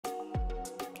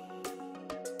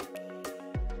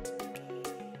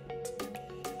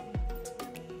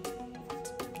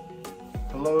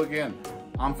Hello again.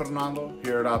 I'm Fernando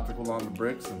here at Optical on the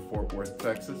Bricks in Fort Worth,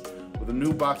 Texas, with a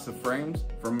new box of frames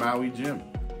from Maui Jim.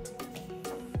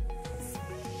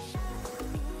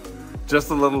 Just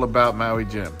a little about Maui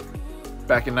Jim.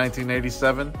 Back in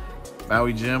 1987,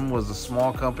 Maui Jim was a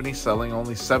small company selling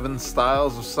only 7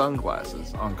 styles of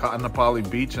sunglasses on Kaanapali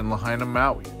Beach in Lahaina,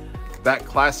 Maui. That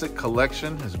classic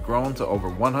collection has grown to over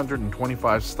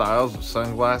 125 styles of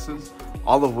sunglasses,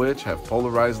 all of which have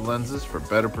polarized lenses for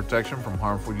better protection from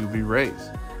harmful UV rays.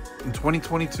 In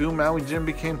 2022, Maui Jim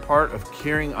became part of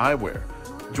Kering Eyewear,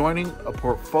 joining a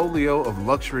portfolio of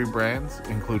luxury brands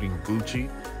including Gucci,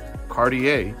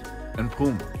 Cartier, and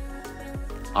Puma.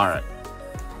 Alright,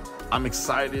 I'm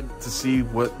excited to see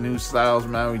what new styles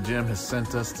Maui Jim has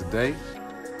sent us today,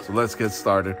 so let's get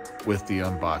started with the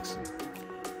unboxing.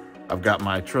 I've got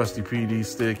my trusty PD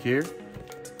stick here.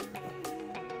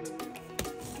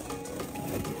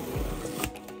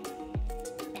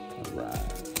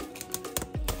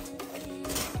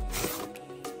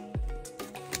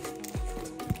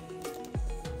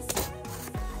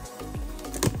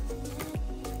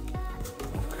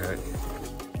 Okay.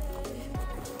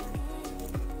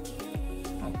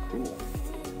 Oh, cool.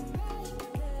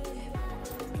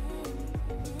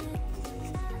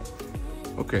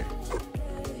 Okay.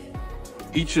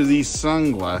 Each of these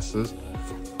sunglasses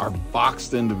are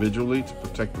boxed individually to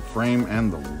protect the frame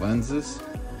and the lenses.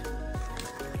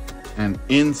 And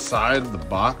inside the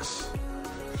box,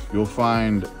 you'll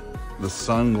find the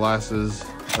sunglasses,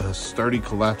 a sturdy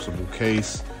collapsible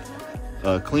case,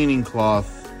 a cleaning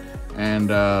cloth, and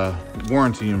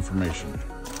warranty information.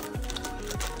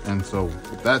 And so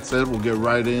with that said, we'll get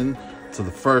right in to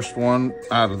the first one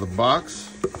out of the box.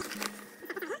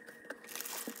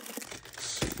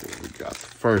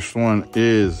 First one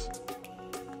is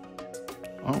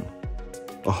a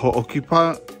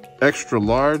Ho'okipa extra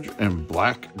large and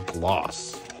black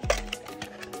gloss.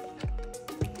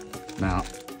 Now,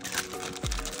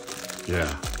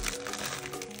 yeah,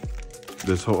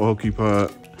 this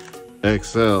Ho'okipa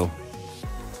XL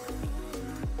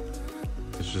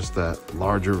is just that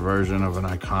larger version of an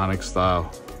iconic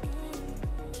style.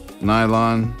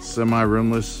 Nylon,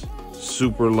 semi-rimless,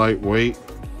 super lightweight.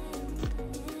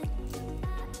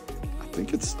 I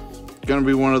think it's gonna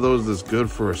be one of those that's good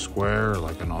for a square or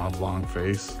like an oblong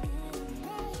face.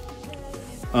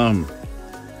 I don't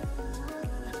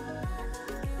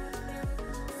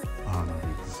know if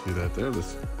you can see that there.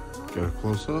 Let's get a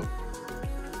close up.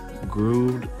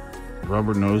 Grooved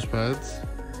rubber nose pads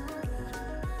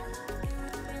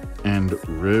and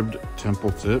ribbed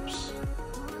temple tips.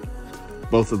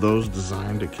 Both of those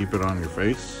designed to keep it on your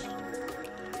face.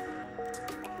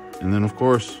 And then of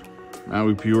course,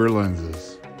 Maui Pure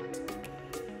lenses.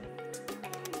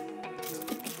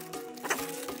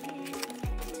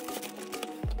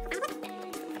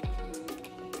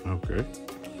 Okay.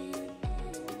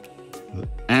 The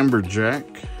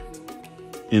Amberjack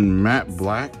in matte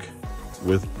black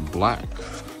with black.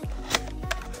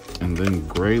 And then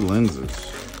gray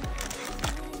lenses.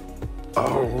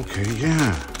 Oh, okay,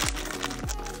 yeah.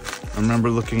 I remember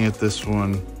looking at this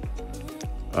one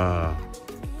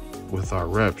with our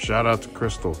rep. Shout out to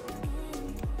Crystal.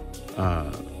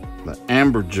 The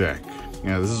Amberjack.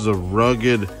 Yeah, this is a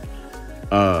rugged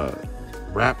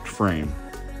wrapped frame.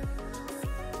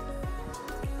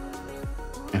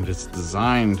 And it's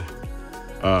designed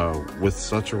with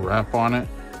such a wrap on it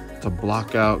to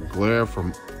block out glare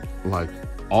from like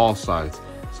all sides.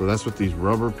 So that's what these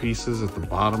rubber pieces at the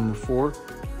bottom are for.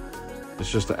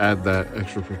 It's just to add that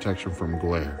extra protection from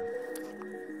glare.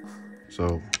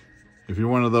 So if you're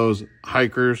one of those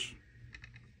hikers,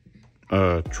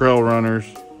 trail runners,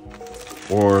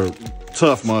 or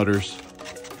tough mudders,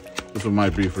 this one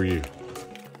might be for you.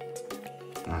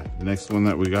 All right, the next one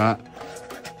that we got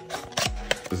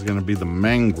is gonna be the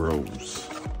Mangroves.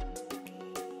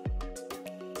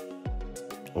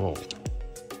 Oh,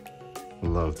 I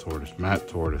love tortoise, matte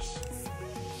tortoise.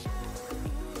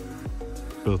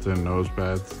 Built-in nose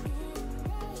pads.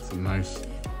 It's a nice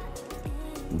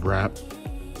wrap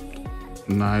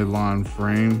nylon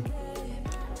frame.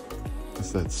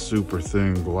 It's that super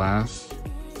thin glass.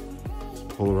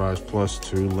 Polarized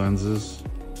 +2 lenses.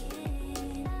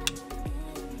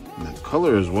 And that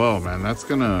color as well, man. That's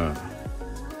gonna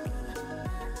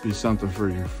be something for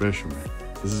you fishermen.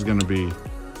 This is gonna be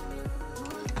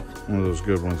one of those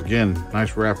good ones. Again,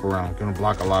 nice wraparound. Gonna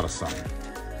block a lot of sun.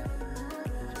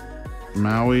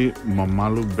 Maui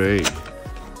Mamalu Bay.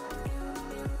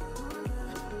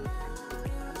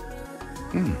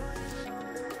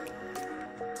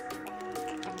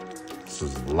 This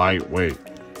is lightweight.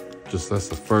 Just that's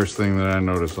the first thing that I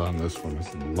noticed on this one.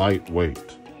 It's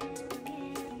lightweight.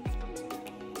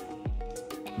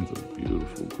 It's a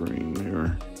beautiful green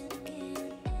mirror.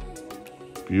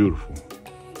 Beautiful.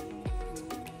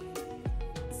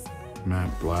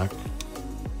 Matte black.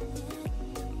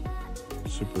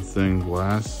 Super thin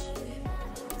glass.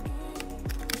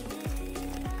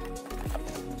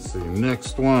 Let's see,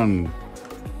 next one.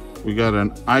 We got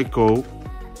an Ico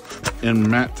in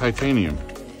matte titanium.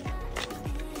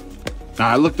 Now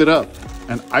I looked it up,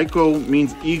 and Ico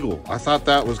means eagle. I thought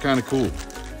that was kind of cool.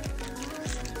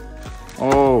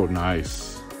 Oh,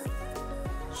 nice.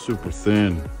 Super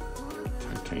thin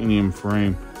titanium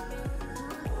frame.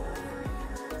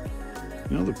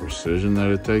 You know the precision that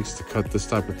it takes to cut this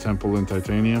type of temple in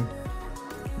titanium?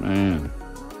 Man.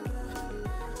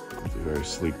 It's a very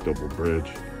sleek double bridge.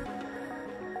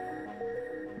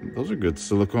 Those are good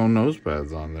silicone nose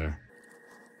pads on there.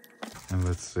 And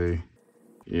let's see.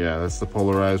 Yeah, that's the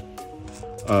polarized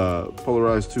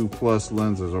 2 plus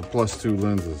lenses, or +2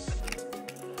 lenses.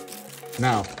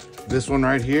 Now, this one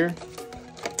right here,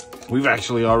 we've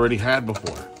actually already had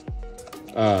before.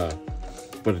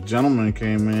 But a gentleman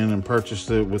came in and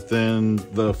purchased it within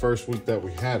the first week that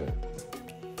we had it.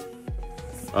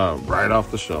 Right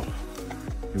off the shelf.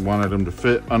 He wanted them to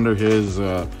fit under his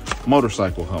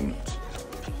motorcycle helmet.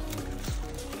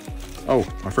 Oh,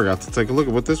 I forgot to take a look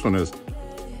at what this one is.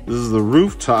 This is the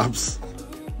rooftops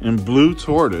in blue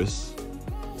tortoise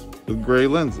with gray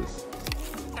lenses.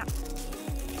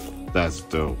 That's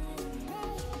dope.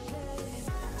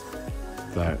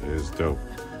 That is dope.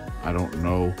 I don't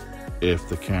know if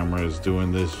the camera is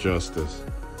doing this justice,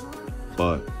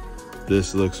 but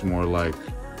this looks more like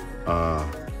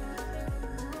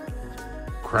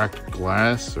cracked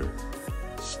glass or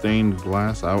stained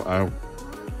glass. I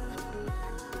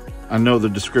know the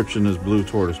description is blue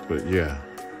tortoise, but yeah,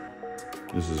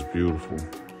 this is beautiful.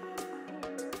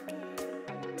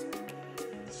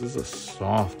 This is a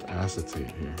soft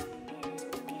acetate here.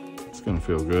 It's gonna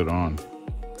feel good on.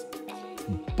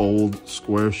 Bold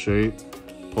square shape,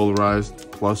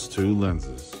 polarized +2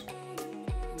 lenses.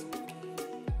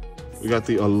 We got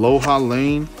the Aloha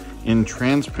Lane in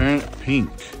transparent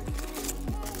pink.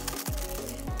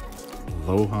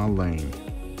 Aloha Lane.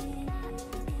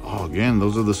 Oh, again,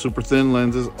 those are the super thin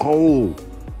lenses. Oh,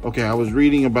 okay, I was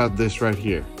reading about this right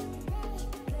here.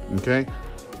 Okay,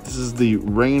 this is the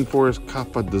Rainforest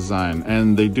Kappa design,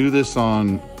 and they do this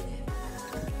on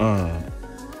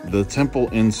the temple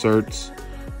inserts.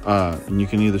 And you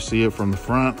can either see it from the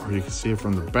front or you can see it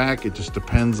from the back. It just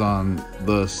depends on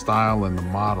the style and the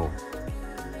model.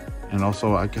 And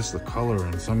also, I guess, the color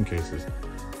in some cases.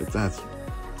 But that's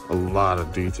a lot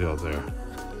of detail there.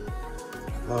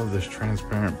 I love this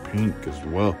transparent pink as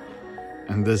well.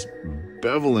 And this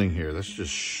beveling here, that's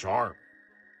just sharp.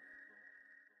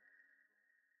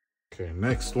 Okay,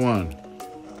 next one.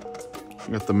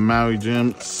 We got the Maui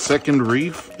Jim second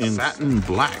reef in satin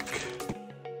black.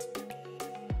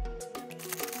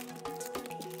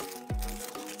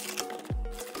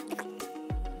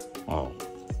 Oh,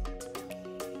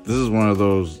 this is one of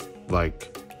those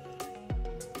like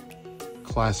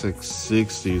classic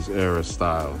 60s era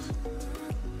styles.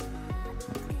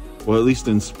 Well, at least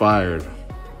inspired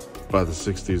by the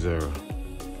 60s era.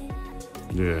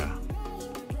 Yeah.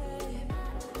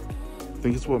 I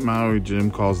think it's what Maui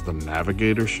Jim calls the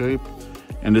navigator shape.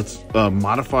 And it's a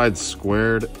modified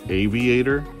squared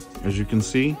aviator, as you can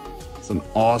see. It's an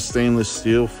all stainless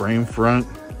steel frame front.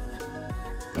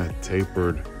 That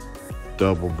tapered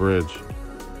double bridge.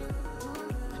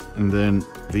 And then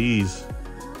these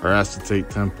are acetate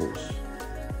temples.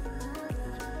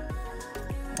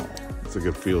 Oh, it's a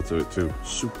good feel to it too.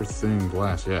 Super thin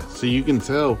glass, yeah. So you can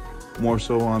tell more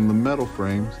so on the metal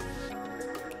frames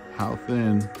how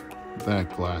thin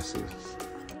that glass is.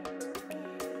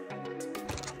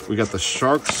 We got the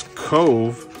Shark's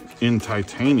Cove in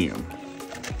titanium.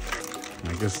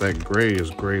 I guess that gray is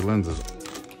gray lenses.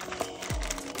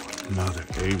 Another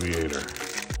aviator.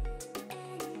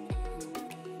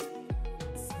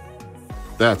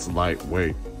 That's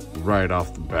lightweight right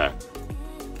off the bat.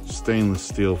 Stainless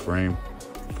steel frame,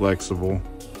 flexible.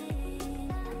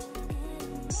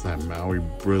 It's that Maui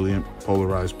Brilliant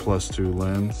polarized +2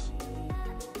 lens.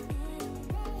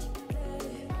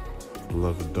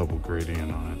 Love the double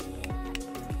gradient on it.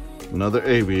 Another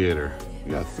aviator.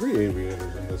 We got 3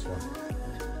 aviators in this one.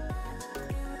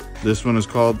 This one is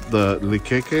called the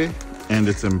Likeke, and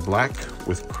it's in black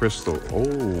with crystal.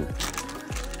 Oh.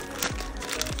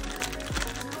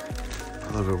 I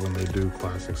love it when they do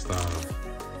classic styles.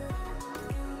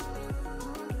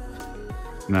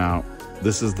 Now,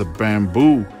 this is the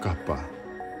bamboo kappa.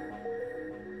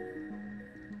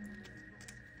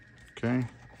 Okay.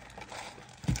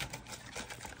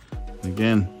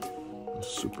 Again,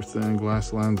 super thin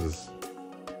glass lenses.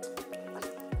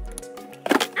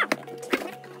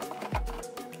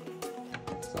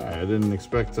 Sorry, I didn't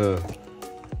expect to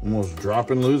almost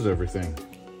drop and lose everything.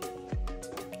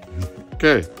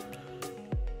 Okay,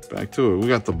 back to it. We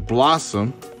got the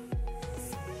Blossom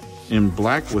in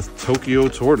black with Tokyo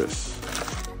Tortoise.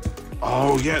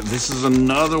 Oh yeah, this is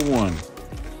another one.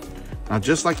 Now,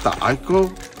 just like the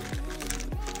Aiko,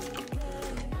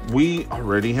 we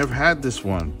already have had this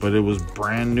one, but it was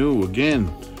brand new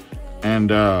again.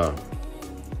 And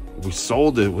we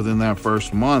sold it within that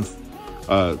first month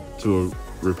to a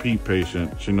repeat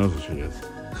patient. She knows what she is.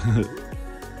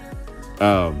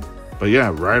 But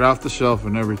yeah, right off the shelf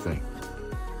and everything.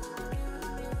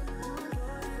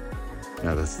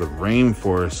 Yeah, that's the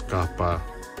rainforest kappa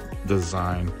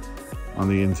design on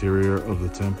the interior of the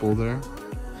temple there.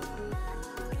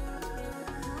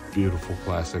 Beautiful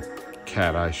classic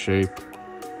cat eye shape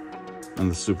and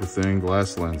the super thin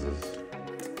glass lenses.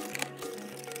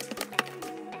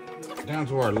 Down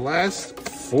to our last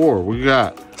four, we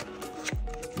got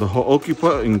the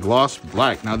Ho'okipa in gloss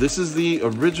black. Now this is the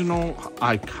original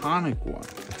iconic one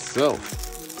itself.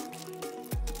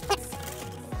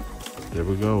 There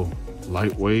we go.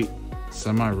 Lightweight,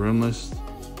 semi-rimless,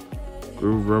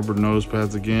 groove rubber nose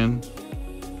pads again,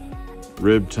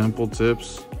 rib temple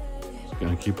tips. Just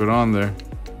gonna keep it on there.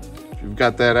 If you've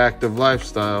got that active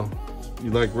lifestyle, you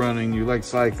like running, you like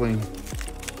cycling,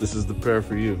 this is the pair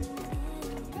for you.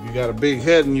 If you got a big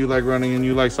head and you like running and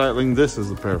you like cycling, this is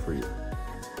the pair for you.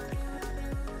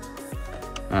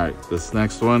 All right, this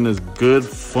next one is Good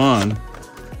Fun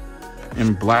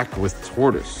in black with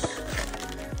tortoise.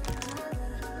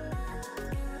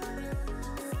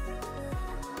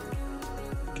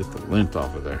 Get the lint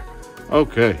off of there.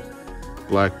 Okay,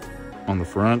 black on the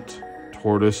front,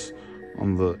 tortoise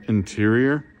on the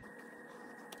interior.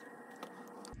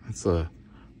 It's a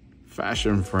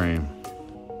fashion frame,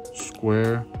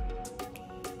 square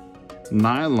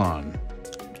nylon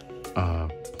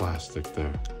plastic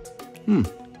there.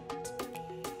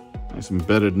 Nice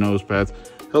embedded nose pads.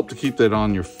 Help to keep that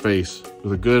on your face.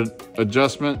 With a good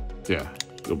adjustment, yeah,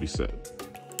 you'll be set.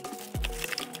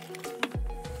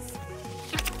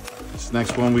 This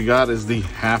next one we got is the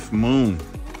Half Moon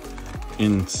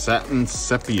in satin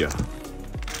sepia.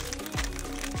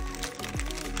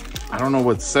 I don't know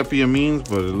what sepia means,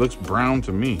 but it looks brown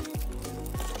to me.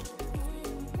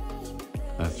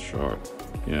 That's sharp.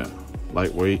 Yeah,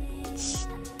 lightweight,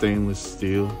 stainless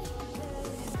steel.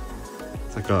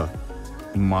 It's like a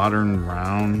modern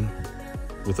round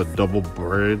with a double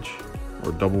bridge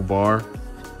or double bar.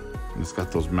 And it's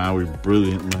got those Maui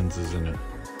Brilliant lenses in it.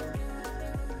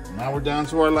 Now we're down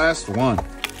to our last one.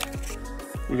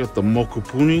 We got the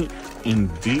Mokupuni in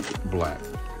deep black.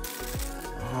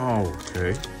 Oh,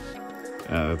 okay.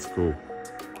 Yeah, that's cool.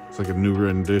 It's like a new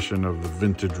rendition of the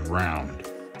vintage round.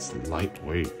 It's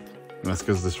lightweight. And that's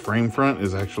because this frame front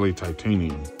is actually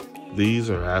titanium. These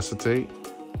are acetate.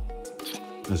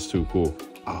 That's too cool.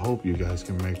 I hope you guys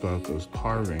can make out those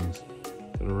carvings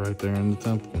that are right there in the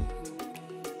temple.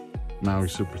 Maui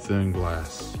super thin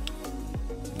glass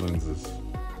lenses.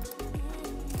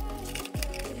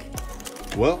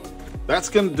 Well, that's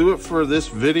gonna do it for this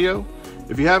video.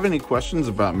 If you have any questions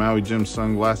about Maui Jim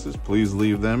sunglasses, please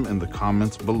leave them in the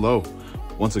comments below.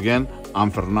 Once again, I'm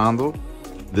Fernando.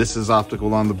 This is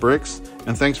Optical on the Bricks,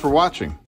 and thanks for watching.